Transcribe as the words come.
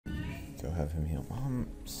Go have him heal. Mom,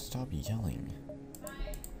 stop yelling.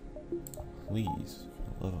 Please,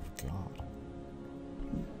 for the love of God.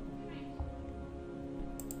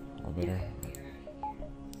 All better?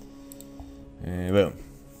 And boom.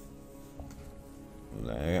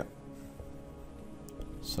 There.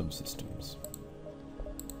 Subsystems.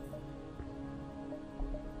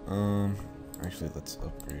 Actually, let's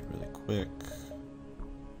upgrade really quick.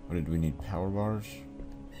 What did we need? Power bars?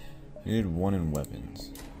 We needed one in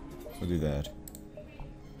weapons. We'll do that.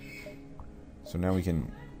 So now we can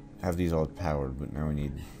have these all powered, but now we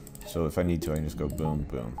need... So if I need to, I can just go boom,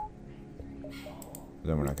 boom.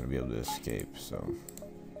 Then we're not going to be able to escape, so...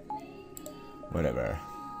 Whatever.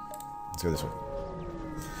 Let's go this way.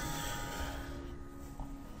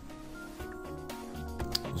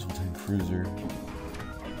 Missile tank cruiser.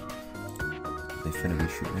 They finna be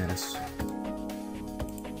shooting at us.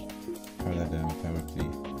 Power that down, power up the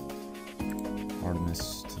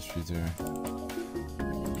Artemis to shoot there.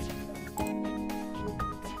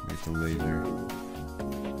 Make the laser.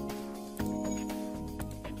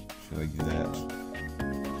 Should I do that?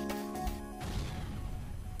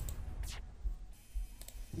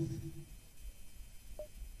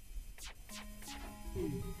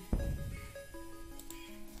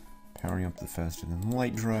 Powering up the faster than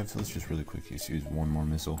light drive, so let's just really quick use one more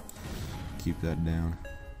missile. Keep that down.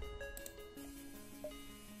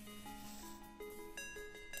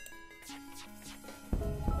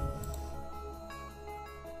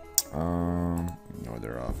 Ignore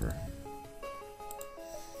their offer.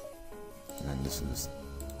 And then this will just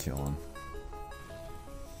kill him.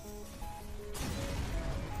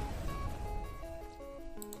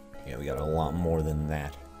 Yeah, we got a lot more than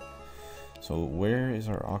that. So where is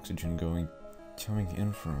our oxygen coming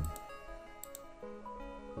in from?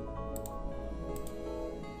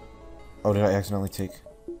 Oh, did I accidentally take...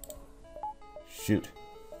 Shoot.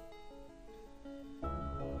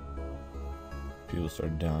 People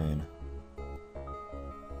start dying.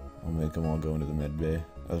 I'll make them all go into the med bay.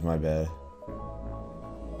 That was my bad.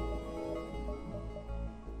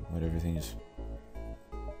 Let everything just...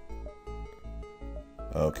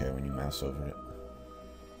 Okay, when you mouse over it.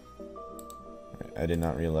 I did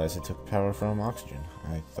not realize it took power from oxygen.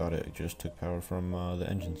 I thought it just took power from the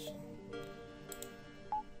engines.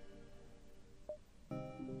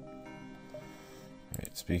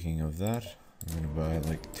 Alright, speaking of that, I'm gonna buy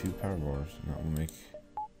like 2 power bars, and that will make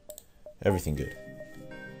everything good.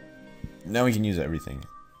 Now we can use everything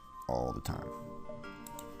all the time.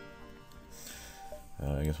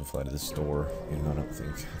 I guess we'll fly to the store. I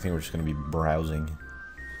think we're just gonna be browsing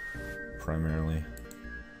primarily.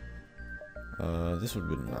 This would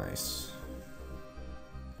be nice,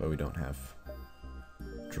 but we don't have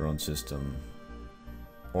drone system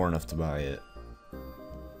or enough to buy it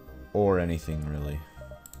or anything really.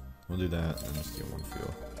 We'll do that and just get 1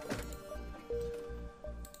 fuel.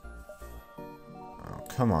 Oh,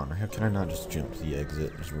 come on, how can I not just jump to the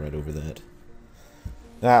exit just right over that?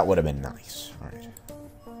 That would have been nice. Alright.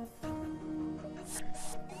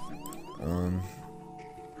 Oh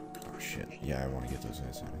shit, yeah, I want to get those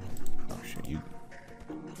guys out of here. Oh shit, you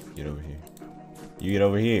get over here. You get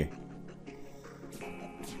over here.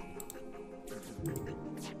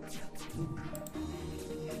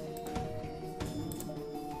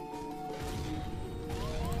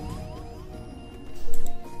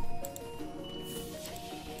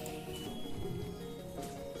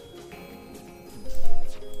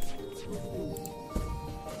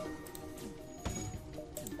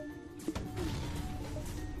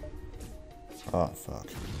 Oh, fuck.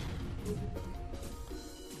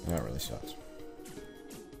 That really sucks.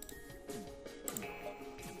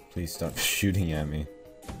 Please stop shooting at me.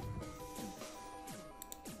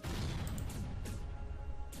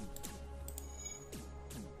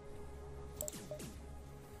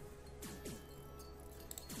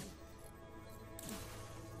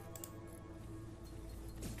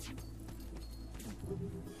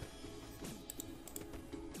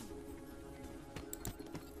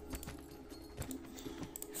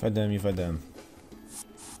 Fight them, you fight them.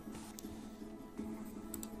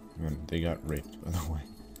 Man, they got raped, by the way.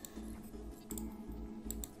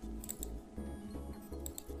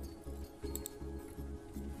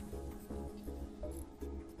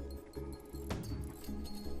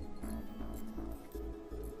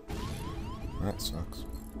 That sucks.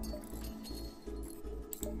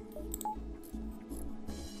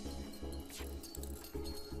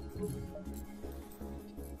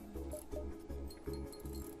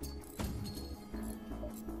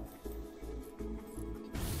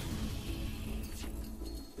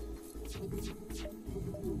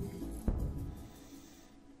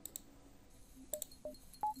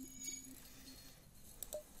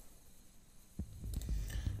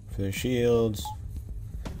 for their shields.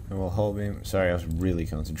 And we'll hull beam. Sorry, I was really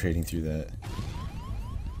concentrating through that.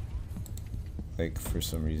 Like, for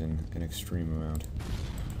some reason, an extreme amount.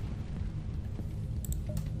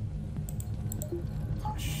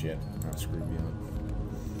 Oh shit, that screwed me up.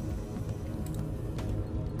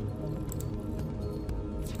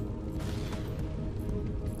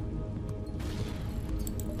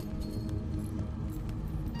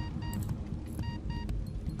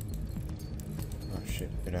 Oh shit,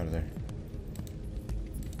 get out of there.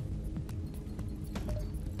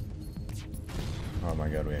 Oh my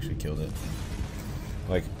god, we actually killed it.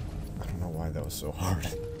 Like, I don't know why that was so hard.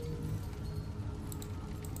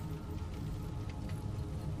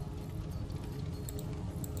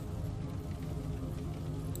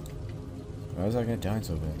 Why was that guy dying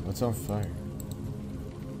so bad? What's on fire?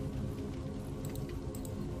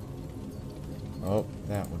 Oh,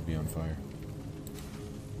 that would be on fire.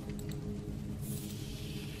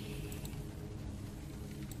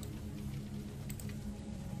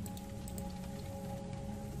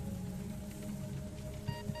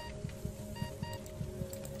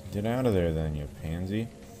 Get out of there then, you pansy.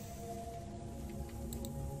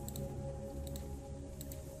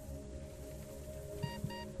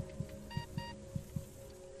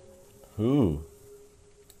 Who?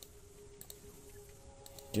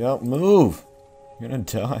 Get out, move! You're gonna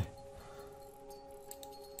die.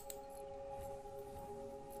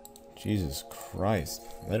 Jesus Christ.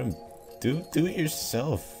 Let him do it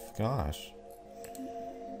yourself. Gosh.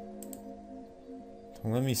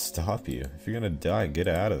 Don't let me stop you. If you're gonna die, get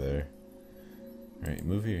out of there. Alright,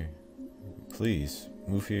 move here. Please,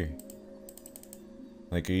 move here.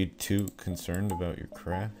 Like, are you too concerned about your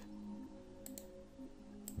crap?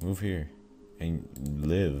 Move here. And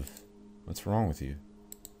live. What's wrong with you?